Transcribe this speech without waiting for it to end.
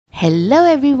Hello,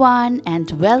 everyone,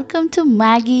 and welcome to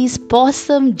Maggie's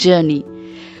Possum Journey.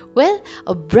 Well,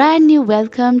 a brand new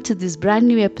welcome to this brand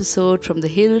new episode from the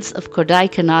hills of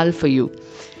Kodaikanal for you.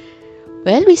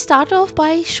 Well, we start off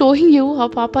by showing you how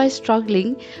Papa is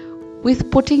struggling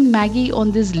with putting Maggie on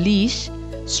this leash.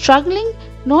 Struggling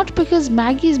not because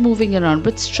Maggie is moving around,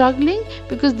 but struggling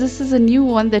because this is a new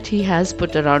one that he has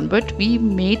put around. But we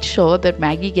made sure that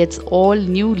Maggie gets all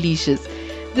new leashes.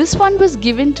 This one was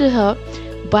given to her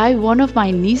by one of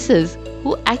my nieces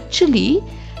who actually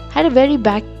had a very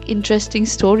interesting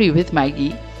story with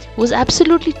Maggie, was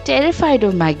absolutely terrified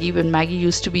of Maggie when Maggie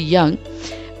used to be young.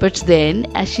 But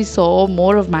then as she saw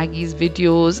more of Maggie's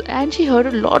videos and she heard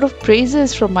a lot of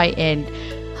praises from my end,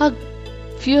 her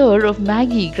fear of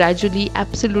Maggie gradually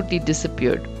absolutely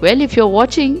disappeared. Well, if you're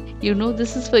watching, you know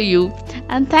this is for you,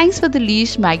 and thanks for the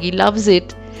leash. Maggie loves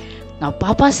it. Now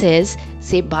Papa says,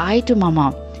 say bye to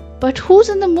Mama. But who's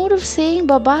in the mood of saying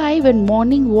bye-bye when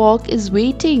morning walk is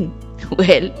waiting?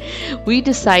 Well, we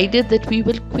decided that we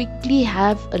will quickly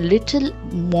have a little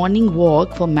morning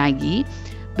walk for Maggie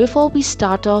before we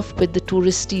start off with the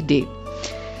touristy day.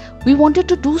 We wanted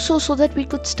to do so that we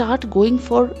could start going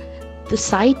for the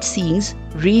sightseeings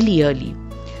really early.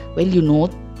 Well, you know,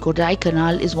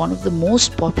 Kodaikanal is one of the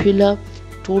most popular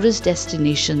tourist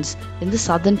destinations in the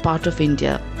southern part of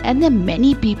India, and there are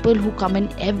many people who come in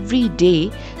every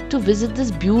day to visit this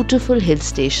beautiful hill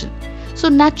station. So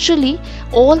naturally,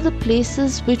 all the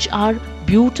places which are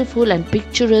beautiful and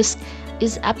picturesque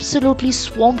is absolutely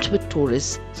swamped with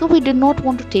tourists. So we did not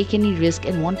want to take any risk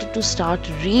and wanted to start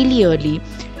really early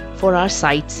for our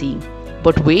sightseeing.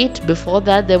 But wait, before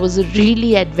that there was a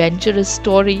really adventurous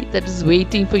story that is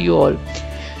waiting for you all.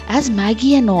 As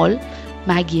Maggie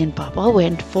and Papa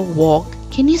went for a walk,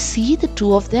 can you see the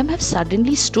two of them have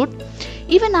suddenly stood?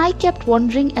 Even I kept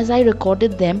wondering as I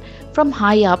recorded them from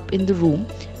high up in the room,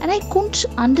 and I couldn't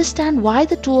understand why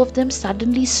the two of them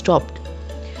suddenly stopped.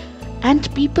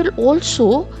 And people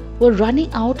also were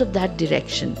running out of that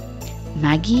direction.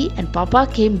 Maggie and Papa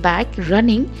came back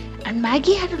running, and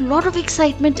Maggie had a lot of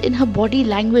excitement in her body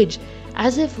language,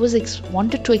 as if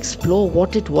wanted to explore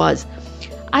what it was.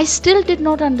 I still did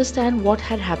not understand what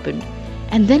had happened.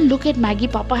 And then look at Maggie,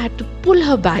 Papa had to pull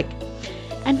her back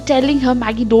and telling her,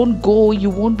 Maggie, don't go, you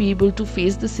won't be able to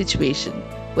face the situation.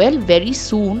 Well, very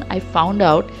soon I found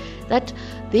out that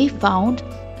they found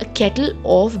a kettle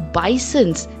of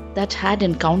bisons that had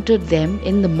encountered them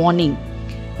in the morning.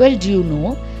 Well, do you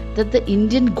know that the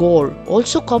Indian gaur,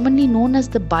 also commonly known as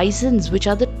the bisons, which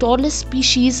are the tallest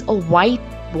species of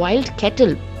wild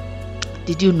cattle,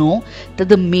 did you know that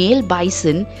the male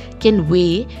bison can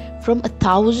weigh from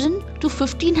 1,000 to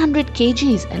 1,500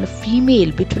 kgs and a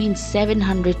female between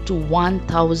 700 to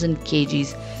 1,000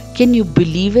 kgs? Can you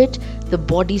believe it? The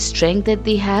body strength that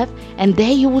they have. And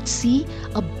there you would see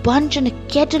a bunch and a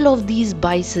kettle of these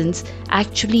bisons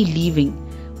actually leaving.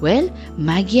 Well,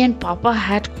 Maggie and Papa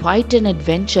had quite an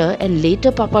adventure, and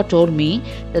later Papa told me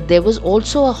that there was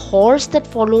also a horse that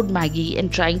followed Maggie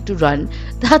and trying to run.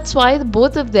 That's why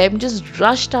both of them just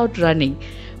rushed out running.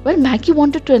 Well, Maggie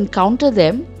wanted to encounter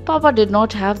them. Papa did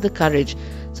not have the courage.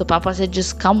 So Papa said,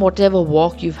 just come whatever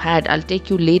walk you've had. I'll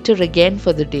take you later again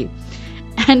for the day.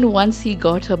 And once he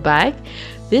got her back,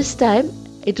 this time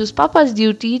it was Papa's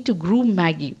duty to groom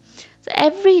Maggie. So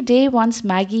every day once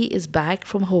Maggie is back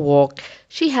from her walk,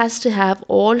 she has to have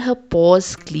all her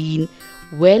paws clean,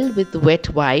 well with wet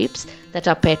wipes that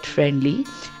are pet friendly,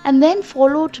 and then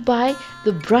followed by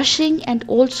the brushing and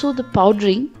also the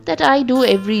powdering that I do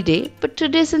every day. But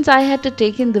today, since I had to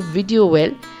take in the video,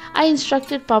 well, I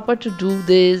instructed Papa to do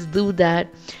this, do that.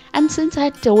 And since I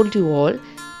had told you all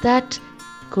that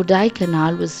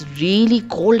Kodaikanal was really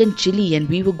cold and chilly and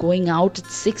we were going out at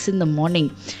 6 in the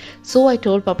morning, so I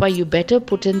told Papa, you better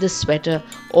put in this sweater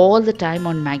all the time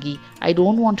on Maggie. I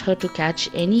don't want her to catch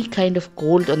any kind of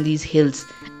cold on these hills.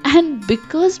 And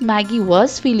because Maggie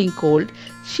was feeling cold,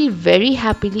 she very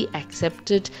happily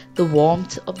accepted the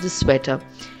warmth of the sweater.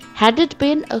 Had it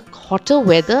been a hotter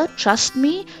weather, trust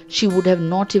me, she would have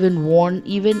not even worn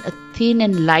even a thin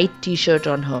and light t-shirt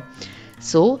on her.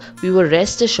 So we were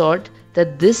rest assured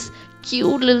that this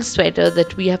cute little sweater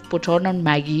that we have put on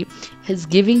Maggie is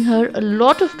giving her a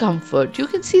lot of comfort. You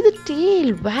can see the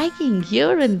tail wagging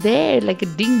here and there like a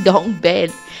ding-dong bell.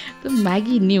 But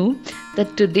Maggie knew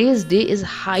that today's day is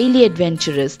highly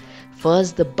adventurous.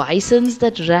 First the bisons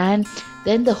that ran,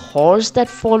 then the horse that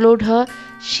followed her.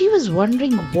 She was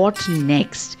wondering what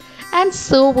next. And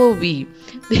so were we,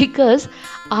 because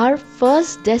our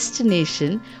first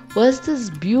destination was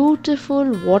this beautiful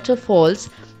waterfalls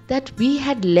that we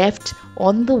had left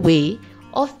on the way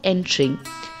of entering.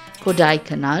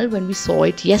 Kodaikanal when we saw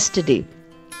it yesterday.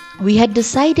 We had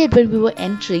decided when we were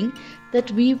entering that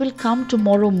we will come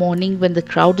tomorrow morning when the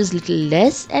crowd is little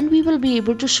less, and we will be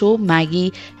able to show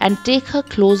Maggie and take her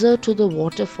closer to the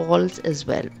waterfalls as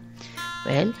well.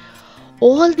 Well,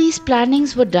 all these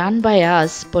plannings were done by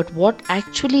us, but what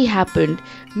actually happened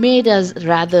made us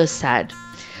rather sad.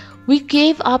 We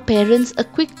gave our parents a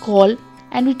quick call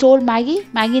and we told Maggie,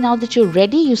 now that you're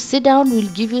ready, you sit down,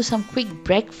 we'll give you some quick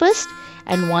breakfast,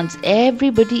 and once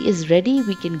everybody is ready,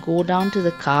 we can go down to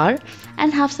the car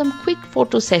and have some quick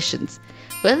photo sessions.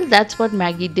 Well, that's what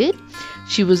Maggie did.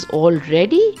 She was all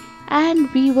ready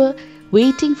and we were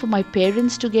waiting for my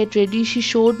parents to get ready. She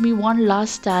showed me one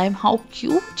last time how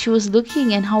cute she was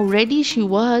looking and how ready she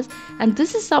was. And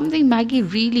this is something Maggie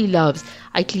really loves.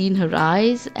 I clean her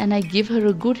eyes and I give her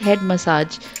a good head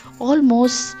massage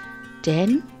almost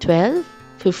 10, 12,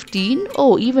 15,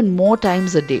 even more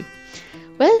times a day.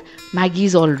 Well,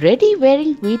 Maggie's already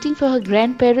waiting for her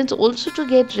grandparents also to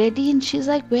get ready, and she's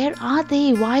like, where are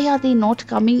they? Why are they not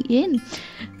coming in?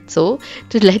 So,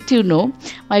 to let you know,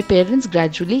 my parents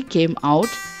gradually came out,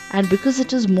 and because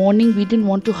it is morning, we didn't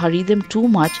want to hurry them too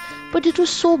much, but it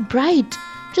was so bright.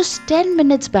 Just 10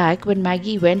 minutes back when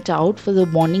Maggie went out for the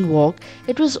morning walk,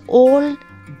 it was all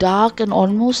dark and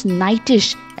almost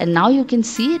nightish, and now you can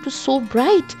see it was so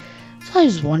bright. So I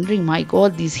was wondering, my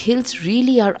God, these hills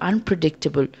really are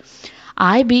unpredictable.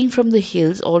 I, being from the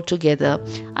hills altogether,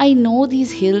 I know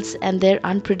these hills and their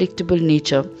unpredictable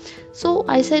nature. So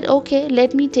I said, okay,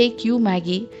 let me take you,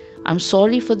 Maggie. I'm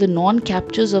sorry for the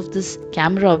non-captures of this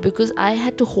camera because I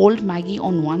had to hold Maggie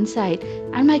on one side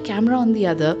and my camera on the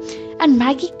other, and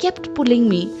Maggie kept pulling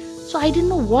me. So I didn't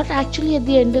know what actually at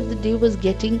the end of the day was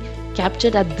getting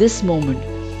captured at this moment.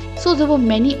 So there were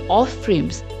many off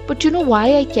frames. But you know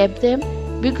why I kept them?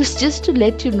 Because just to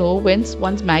let you know, once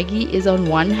Maggie is on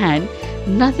one hand,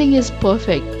 nothing is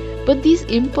perfect. But these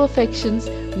imperfections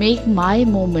make my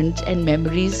moment and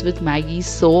memories with Maggie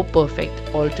so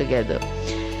perfect altogether.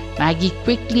 Maggie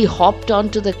quickly hopped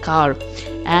onto the car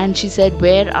and she said,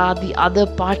 where are the other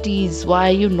parties? Why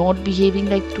are you not behaving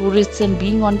like tourists and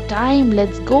being on time?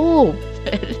 Let's go.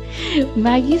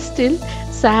 Maggie still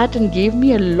sat and gave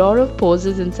me a lot of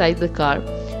poses inside the car.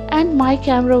 And my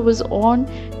camera was on,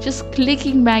 just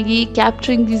clicking Maggie,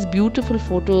 capturing these beautiful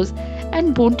photos.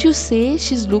 And don't you say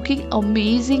she's looking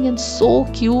amazing and so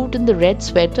cute in the red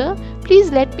sweater? Please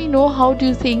let me know, how do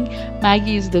you think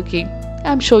Maggie is looking?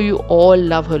 I'm sure you all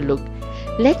love her look.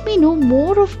 Let me know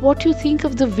more of what you think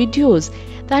of the videos.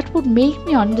 That would make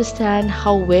me understand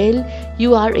how well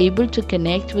you are able to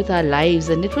connect with our lives,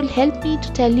 and it will help me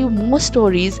to tell you more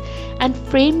stories and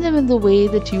frame them in the way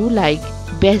that you like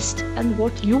best and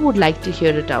what you would like to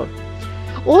hear it out.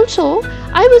 Also,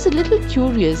 I was a little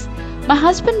curious. My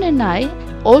husband and I,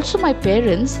 also my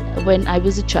parents, when I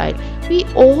was a child, we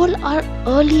all are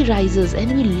early risers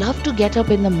and we love to get up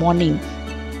in the morning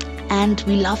and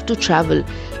we love to travel.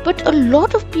 But a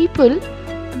lot of people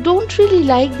don't really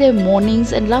like their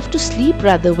mornings and love to sleep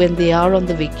rather when they are on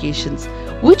the vacations.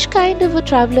 Which kind of a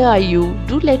traveler are you?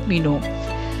 Do let me know.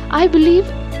 I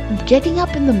believe getting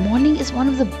up in the morning is one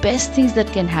of the best things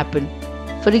that can happen.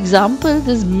 For example,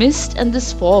 this mist and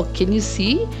this fog, can you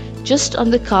see? Just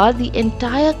on the car, the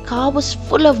entire car was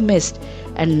full of mist.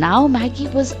 And now Maggie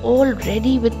was all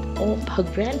ready with her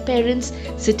grandparents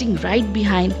sitting right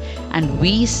behind, and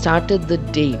we started the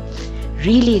day.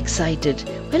 Really excited.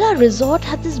 Well, our resort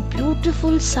had this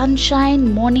beautiful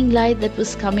sunshine morning light that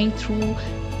was coming through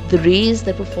the rays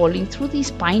that were falling through these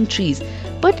pine trees.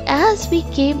 But as we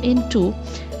came into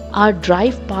our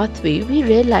drive pathway, we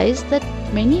realized that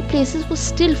many places were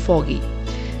still foggy.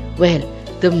 Well,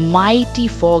 the mighty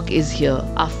fog is here,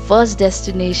 our first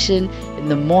destination in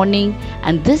the morning,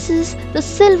 and this is the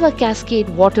Silver Cascade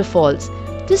Waterfalls.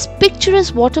 This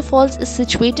picturesque waterfalls is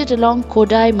situated along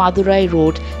Kodai-Madurai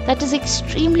road that is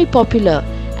extremely popular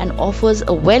and offers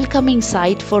a welcoming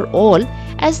sight for all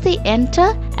as they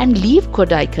enter and leave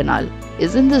Kodaikanal.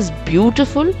 Isn't this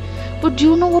beautiful? But do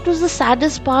you know what was the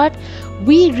saddest part?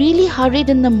 We really hurried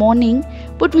in the morning,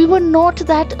 but we were not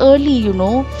that early,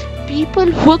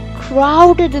 People were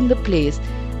crowded in the place,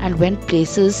 and when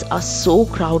places are so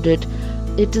crowded,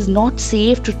 it is not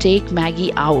safe to take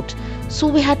Maggie out. So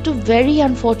we had to very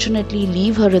unfortunately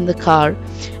leave her in the car,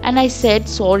 and I said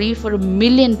sorry for a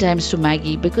million times to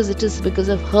Maggie because it is because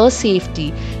of her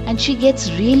safety, and she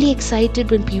gets really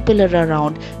excited when people are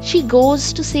around. She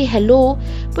goes to say hello,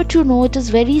 but it is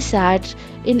very sad.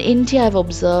 In India, I've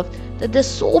observed that there's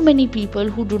so many people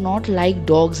who do not like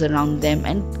dogs around them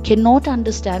and cannot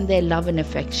understand their love and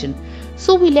affection.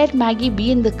 So we let Maggie be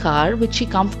in the car, which she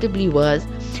comfortably was.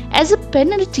 As a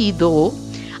penalty though,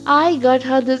 I got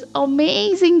her this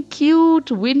amazing,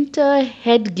 cute winter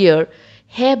headgear,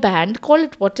 hairband, call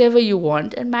it whatever you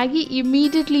want. And Maggie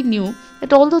immediately knew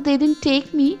that although they didn't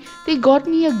take me, they got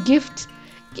me a gift.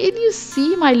 Can you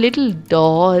see my little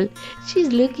doll? She's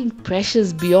looking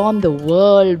precious beyond the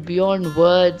world, beyond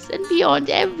words, and beyond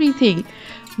everything.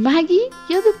 Maggie,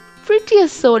 you're the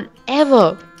prettiest soul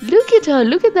ever. Look at her,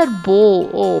 look at that bow.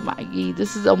 Oh, Maggie,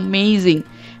 this is amazing.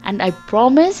 And I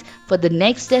promise for the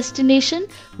next destination,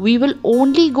 we will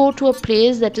only go to a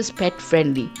place that is pet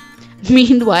friendly.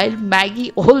 Meanwhile,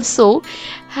 Maggie also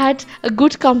had a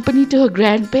good company to her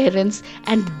grandparents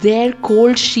and their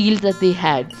cold shield that they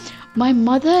had. My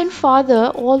mother and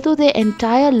father, although their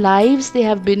entire lives they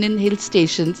have been in hill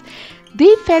stations,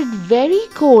 they felt very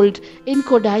cold in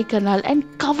Kodaikanal and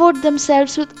covered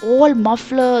themselves with all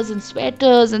mufflers and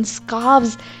sweaters and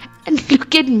scarves. And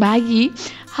look at Maggie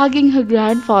hugging her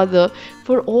grandfather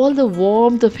for all the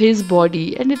warmth of his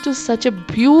body, and it was such a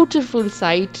beautiful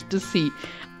sight to see.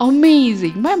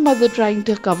 Amazing. My mother trying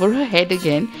to cover her head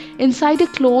again inside a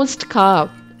closed car.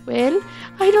 Well,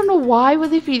 I don't know why were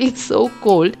they feeling so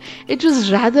cold. It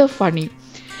was rather funny.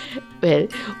 Well,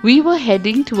 we were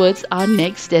heading towards our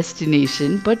next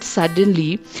destination, but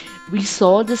suddenly we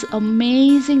saw this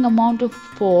amazing amount of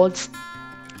falls,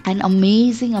 an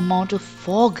amazing amount of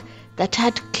fog that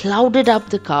had clouded up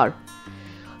the car.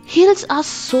 Hills are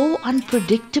so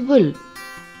unpredictable.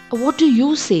 What do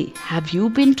you say? Have you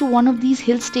been to one of these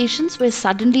hill stations where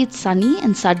suddenly it's sunny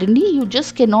and suddenly you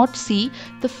just cannot see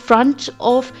the front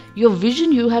of your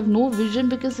vision? You have no vision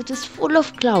because it is full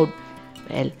of cloud.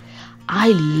 Well, I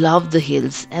love the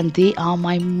hills and they are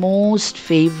my most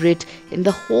favorite in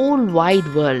the whole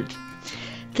wide world.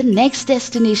 The next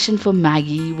destination for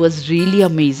Maggie was really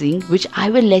amazing, which I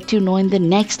will let you know in the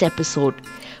next episode.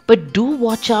 But do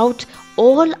watch out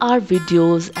all our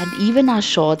videos and even our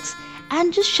shorts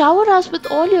and just shower us with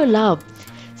all your love.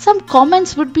 Some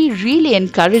comments would be really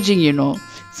encouraging.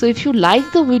 So if you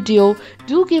like the video,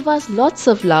 do give us lots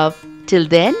of love. Till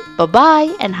then, bye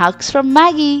bye and hugs from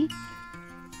Maggie.